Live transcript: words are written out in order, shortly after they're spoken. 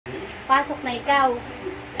Pasok na ikaw.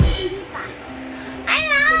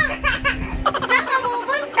 Ano? Saan ka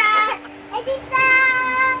pupunta? Eh di sa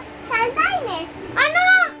Santos. Ano?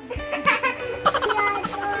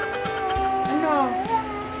 Ano?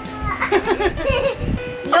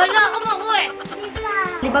 Lolo, ako mo eh.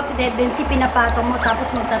 Di ba, tendency, pinapatong mo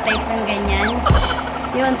tapos magta-type ng ganyan?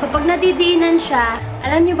 Yun, so pag nadidiinan siya,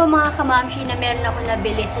 alam niyo ba mga kamamshi na meron ako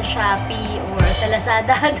nabili sa Shopee or sa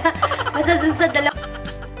Lazada? Basta dun sa dalawa.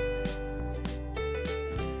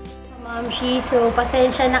 Kamamshi, so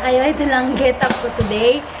pasensya na kayo. Ito lang get up ko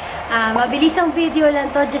today. Mabilis ang video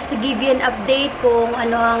lang to just to give you an update kung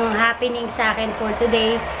ano ang happening sa akin for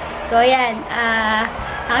today. So ayan,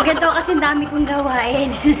 nakaganto kasi dami kong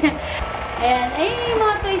gawain. Ayan, ay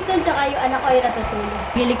mga toys doon, tsaka yung anak ko ay natutulog.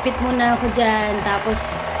 Hiligpit muna ako dyan, tapos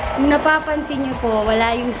kung napapansin nyo po,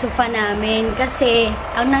 wala yung sofa namin. Kasi,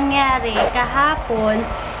 ang nangyari, kahapon,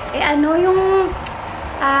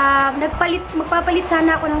 magpapalit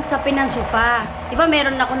sana ako ng sapin ng sofa. Diba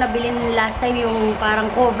meron ako nabilin last time yung parang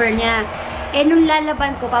cover niya. Eh, nung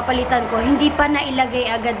lalaban ko, papalitan ko, hindi pa nailagay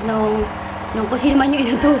agad nung kung sino man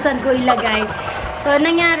yung inutusan ko ilagay. So,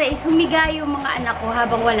 nangyari is humiga yung mga anak ko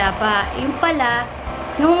habang wala pa. Yung pala,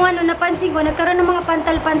 nung napansin ko, nagkaroon ng mga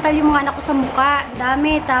pantal-pantal yung mga anak ko sa mukha.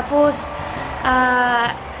 Dami. Tapos,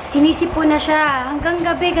 sinisip na siya. Hanggang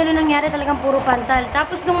gabi, gano'n nangyari, talagang puro pantal.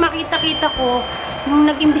 Tapos, nung makita-kita ko, nung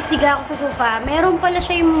nag-imbestiga ako sa sofa, meron pala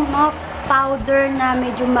siya yung mga powder na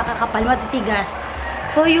medyo makakapal, matitigas.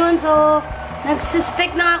 So, yun. So,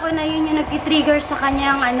 nagsuspect na ako na yun yung nag-trigger sa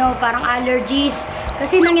kanyang, parang allergies.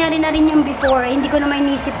 Kasi nangyari na rin yung before, hindi ko na may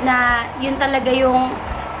inisip na yun talaga yung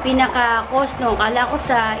pinaka-cause, no. Kala ko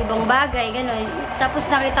sa ibang bagay, gano'n. Tapos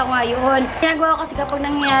nakita ko nga yun. Ginagawa ko kasi kapag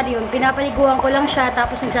nangyari yun, pinapaliguan ko lang siya,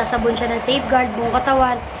 tapos nagsasabon siya ng safeguard, buong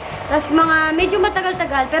katawan. Tapos medyo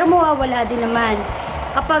matagal-tagal, pero mawawala din naman.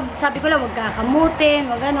 Kapag sabi ko lang, huwag kakamutin,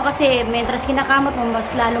 huwag kasi mentras kinakamot mo, mas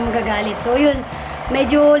lalong magagalit. So yun,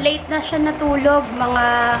 medyo late na siya natulog, mga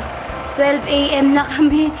 12 AM na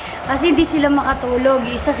kami. Kasi hindi sila makatulog.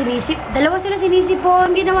 Yung isa sinisip. Dalawa sila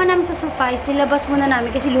sinisipon. Ginawa namin sa sofa is nilabas muna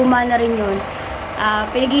namin kasi luma na rin yun.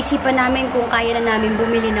 Pinag-iisipan namin kung kaya na namin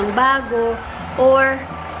bumili ng bago or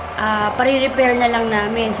pare-repair na lang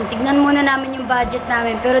namin. So, tignan muna namin yung budget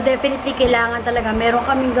namin. Pero definitely kailangan talaga meron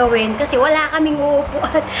kaming gawin kasi wala kaming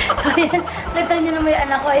uupuan. So, ayan. Nakita nyo naman yung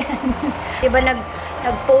anak ko. Ayan. Diba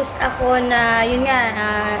nag-post ako na, yun nga,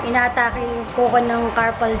 inaatake ko ng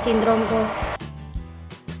carpal syndrome ko.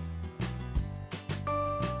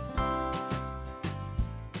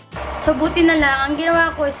 So, buti na lang. Ang ginawa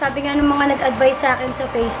ko, sabi nga ng mga nag-advise sa akin sa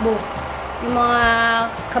Facebook, yung mga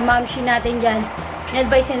kamamshi natin dyan,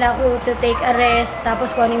 in-advise nila ako to take a rest, tapos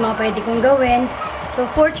kung ano yung mga pwede kong gawin. So,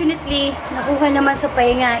 fortunately, nakuha naman sa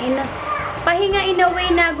pahinga in a way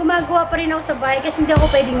na gumagawa pa rin ako sa bahay kasi hindi ako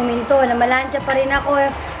pwedeng huminto. Namalansya pa rin ako,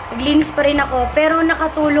 naglinis pa rin ako, pero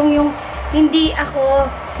nakatulong yung hindi ako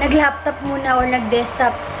nag-laptop muna or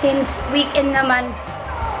nag-desktop. Since weekend naman,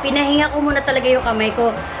 pinahinga ko muna talaga yung kamay ko.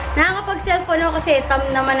 Nakakapag-cellphone ako kasi thumb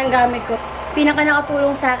naman ang gamit ko. Pinaka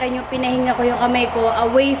nakatulong sa akin yung pinahinga ko yung kamay ko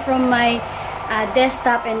away from my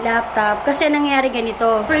desktop and laptop. Kasi nangyari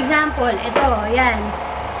ganito. For example, ito, yan.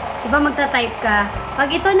 Diba magta-type ka?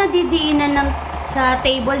 Pag ito nadidiinan sa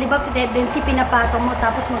table, diba tendency pinapatong mo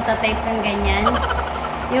tapos magta-type ng ganyan.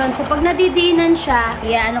 Yun. So, pag nadidiinan siya,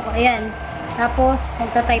 ayan. Tapos,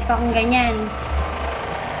 magta-type akong ganyan.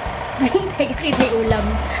 Kaya may ulam.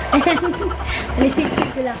 Ayan.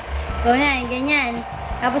 ko lang. So, ganyan.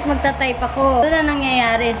 Tapos, magta-type ako. Ito na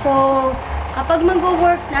nangyayari. So, kapag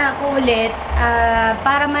mag-work na ako ulit,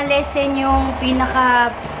 para ma-lessen yung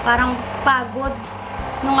parang pagod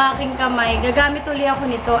ng aking kamay, gagamit ulit ako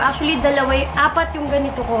nito. Actually, apat yung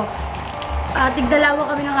ganito ko.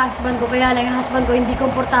 Tigdalawa kami ng husband ko, kaya lang yung husband ko hindi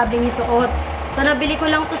komportable isuot. So, nabili ko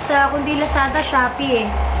lang to sa, kundi Lazada, Shopee eh.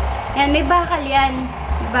 Yan, may bakal yan.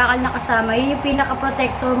 May bakal na kasama. Yun yung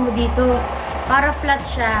pinaka-protector mo dito. Para flat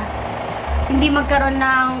siya. Hindi magkaroon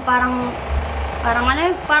ng parang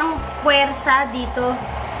puwersa dito.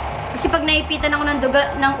 Kasi pag naipitan ako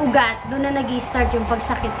ng ugat, doon na nag-i-start yung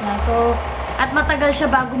pagsakit niya. So, at matagal siya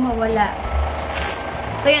bago mawala.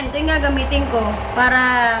 So, yan. Ito yung gagamitin ko. Para,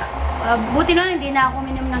 buti na hindi na ako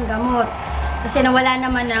uminom ng gamot. Kasi nawala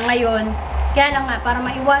naman na ngayon. Kaya lang nga, para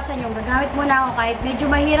maiwasan yung gagamit muna ako kahit medyo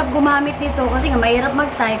mahirap gumamit nito. Kasi nga, mahirap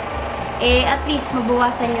mag-type. Eh, at least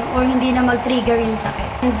mabawasan yung or hindi na mag-trigger yung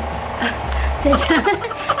sakit.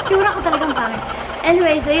 Sura ko talagang pangit.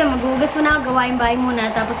 Anyway, so yun, maghugas muna ako, gawain bahay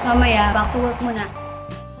muna, tapos mamaya, back to work muna.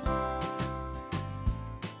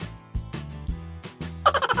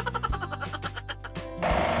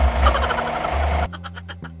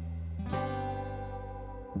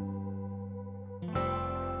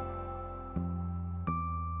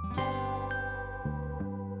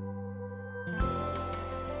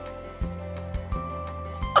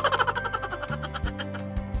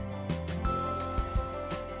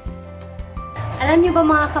 Alam niyo ba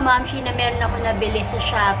mga kamamshi na meron ako nabili sa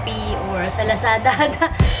Shopee or sa Lazada?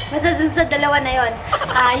 Basta dun sa dalawa na yon.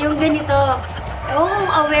 Yung ganito. Oo,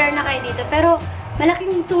 aware na kayo dito. Pero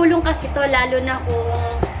malaking tulong kasi to, lalo na kung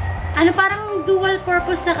parang dual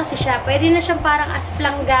purpose na kasi siya. Pwede na siyang parang as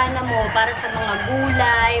planggana mo para sa mga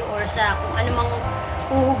gulay or sa kung anumang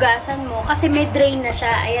uhugasan mo. Kasi may drain na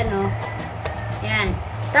siya. Ayan o. Yan.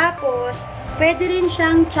 Tapos, pwede rin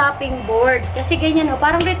siyang chopping board. Kasi ganyan o.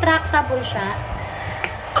 Parang retractable siya.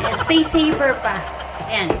 Ayan, space saver pa.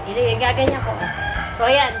 Ayan. Gaganyan ko. So,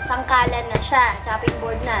 ayan. Sangkalan na siya. Chopping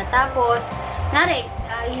board na. Tapos,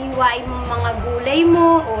 hihiwain mo mga gulay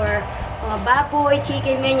mo or mga baboy,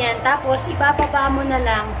 chicken, ganyan. Tapos, ibababa mo na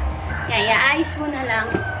lang. Yan, iaayos mo na lang.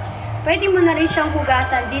 Pwede mo na rin siyang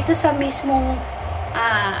hugasan dito sa mismong,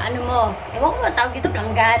 ewan ko ba tawag dito,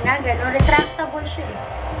 planggana, gano'n. Retractable siya eh.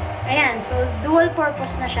 Ayan, so, dual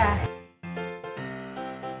purpose na siya.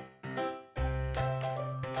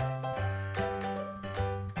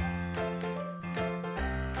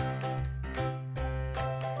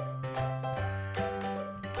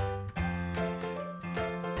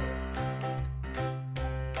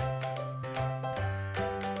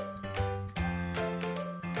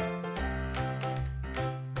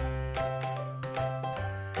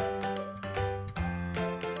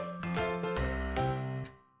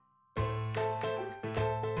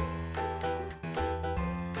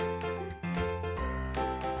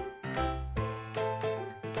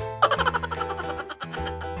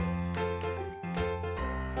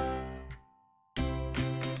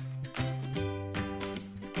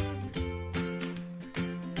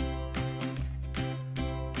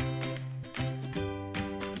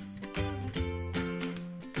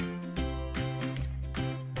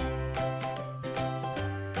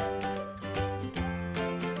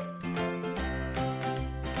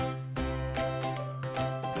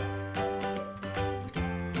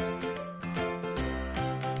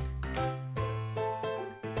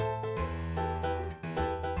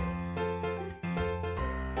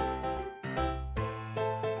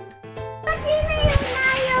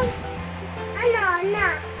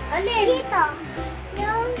 Alin? Dito.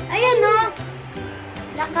 Ayan o.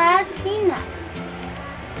 Lakas, Sheena.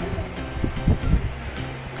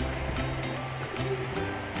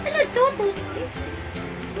 Ano ito? Toothpaste?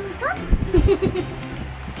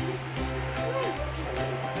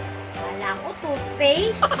 Wala ko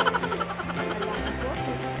toothpaste.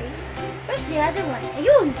 Where's the other one?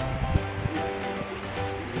 Ayun.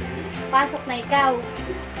 Pasok na ikaw.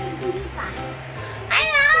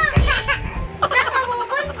 Ano? Saan ka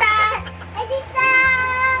pupunta? Edi sa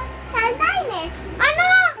Santos. Ano?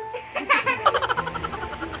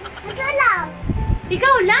 Ikaw lang.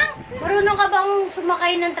 Ikaw lang? Marunong ka bang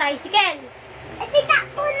sumakay ng tricycle? Edi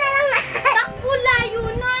takbo na lang. Takbo, layo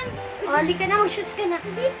nun. O, halika na, mag-shoes ka na.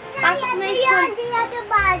 Pasok na yung school. Di ato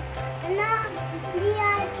bad. Ano? Di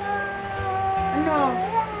ato. Ano?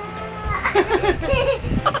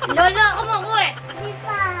 Lolo, ako mo eh. Di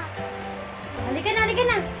pa. Halika na, halika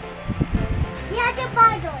na. Di ato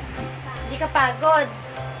pagod. Hindi ka pagod.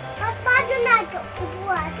 Pag pagod na ito,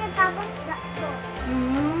 ubuha. Tapos na ito.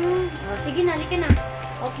 O, sige na, halika na.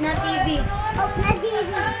 Off na TV. Off na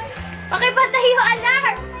TV. Pakipatay yung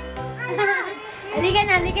alarm. Halika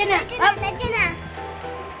na, halika na. Up. Lagi na.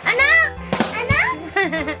 Ano? Ano?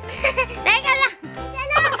 Teka lang.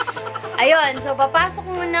 Ano? Ayun, so papasok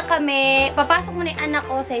muna yung anak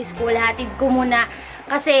ko sa school, hatid ko muna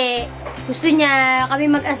kasi gusto niya kami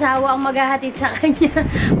mag-asawa ang maghahatid sa kanya.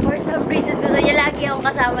 For some reason, gusto niya lagi akong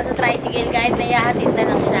kasama sa tricycle kahit nayahatid na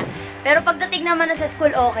lang siya. Pero pagdating naman na sa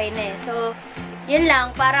school, okay na eh. So, yun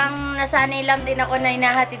lang, parang nasanay lang din ako na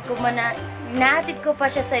hinahatid ko pa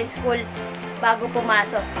siya sa school bago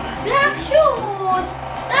pumasok. Black shoes!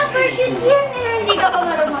 Rubber shoes yan eh. Hindi ka pa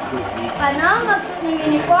marunong. Ano? Magsuot ng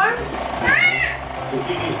uniform?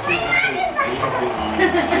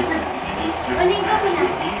 Uling ka muna.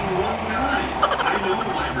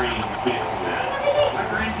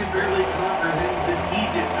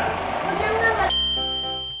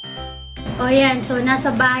 O yan, so nasa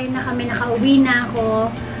bahay na kami, nakauwi na ako.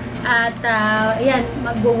 At ayan,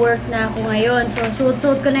 magwo-work na ako ngayon. So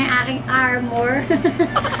suot-suot ko na yung aking armor.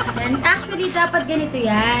 And actually, dapat ganito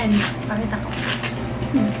yan. Pakita ko.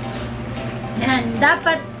 Yan,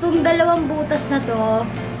 dapat itong dalawang butas na to,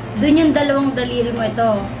 dun yung dalawang daliri mo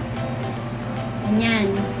ito.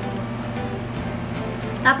 Ganyan.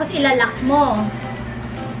 Tapos ilalak mo.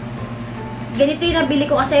 Ganito yung nabili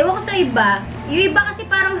ko kasi. Ewan ko sa iba. Yung iba kasi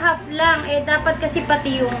parang half lang. Eh, dapat kasi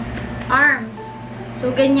pati yung arms.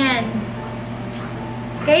 So, ganyan.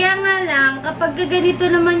 Kaya nga lang, kapag ganito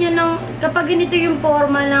naman yun, kapag ganito yung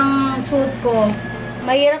forma ng suit ko,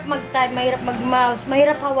 mahirap mag-type, mahirap mag-mouse,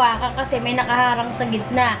 mahirap hawakan kasi may nakaharang sa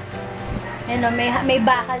gitna. Ano, may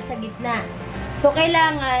bakal sa gitna. So,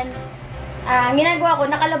 kailangan, ginagawa ko,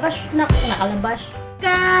 nakalabas.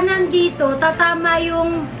 Nandito, tatama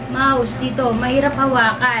yung mouse dito. Mahirap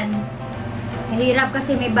hawakan. Mahirap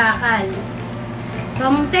kasi may bakal. So,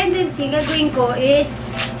 ang tendency, gagawin ko is,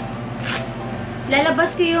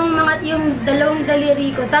 lalabas ko yung dalawang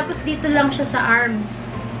daliri ko, tapos dito lang siya sa arms.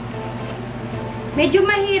 Medyo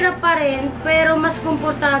mahirap pa rin, pero mas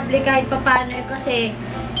komportable kahit papano kasi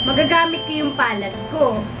magagamit ko yung palad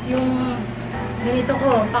ko. Yung ganito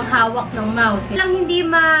ko, panghawak ng mouse. Lang hindi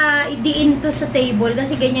ma-idiin to sa table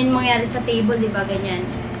kasi ganyan mangyari sa table, di ba? Ganyan.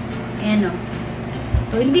 Ayan o.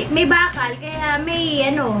 So, hindi, may bakal, kaya may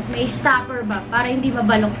stopper ba, para hindi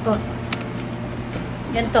mabaloktot.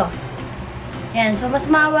 Ganito. Ayan. So, mas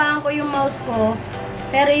mahawakan ko yung mouse ko.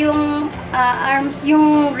 Pero yung arms,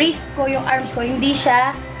 yung wrist ko, yung arms ko, hindi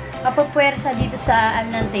siya mapapwersa dito sa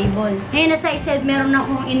ng table. Ngayon, as I said, meron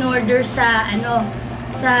akong in-order sa,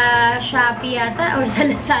 sa Shopee yata, or sa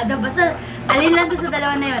Lazada. Basta, alin lang doon sa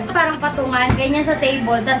dalawa na yun. Parang patungan, ganyan sa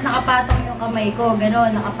table, tapos nakapatong yung kamay ko.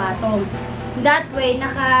 Ganon, nakapatong. That way,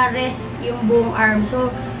 naka-rest yung buong arm.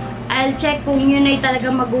 So, I'll check kung yun ay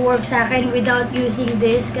talaga mag-work sa akin without using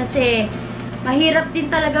this. Kasi, mahirap din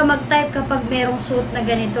talaga mag-type kapag merong suot na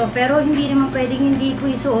ganito. Pero hindi naman pwedeng hindi ko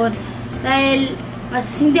isuot. Dahil mas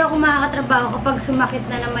hindi ako makakatrabaho kapag sumakit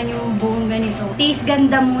na naman yung buong ganito. Taste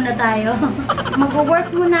ganda muna tayo.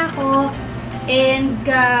 Mag-work muna ako. And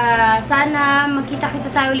sana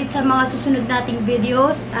magkita-kita tayo ulit sa mga susunod nating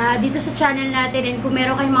videos. Dito sa channel natin. And kung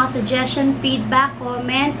meron kayong mga suggestion, feedback,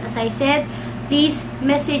 comments, as I said, please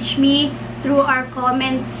message me through our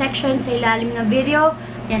comment section sa ilalim ng video.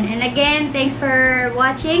 And again, thanks for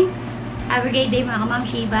watching. Have a great day mga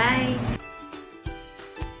kamamshi. Bye!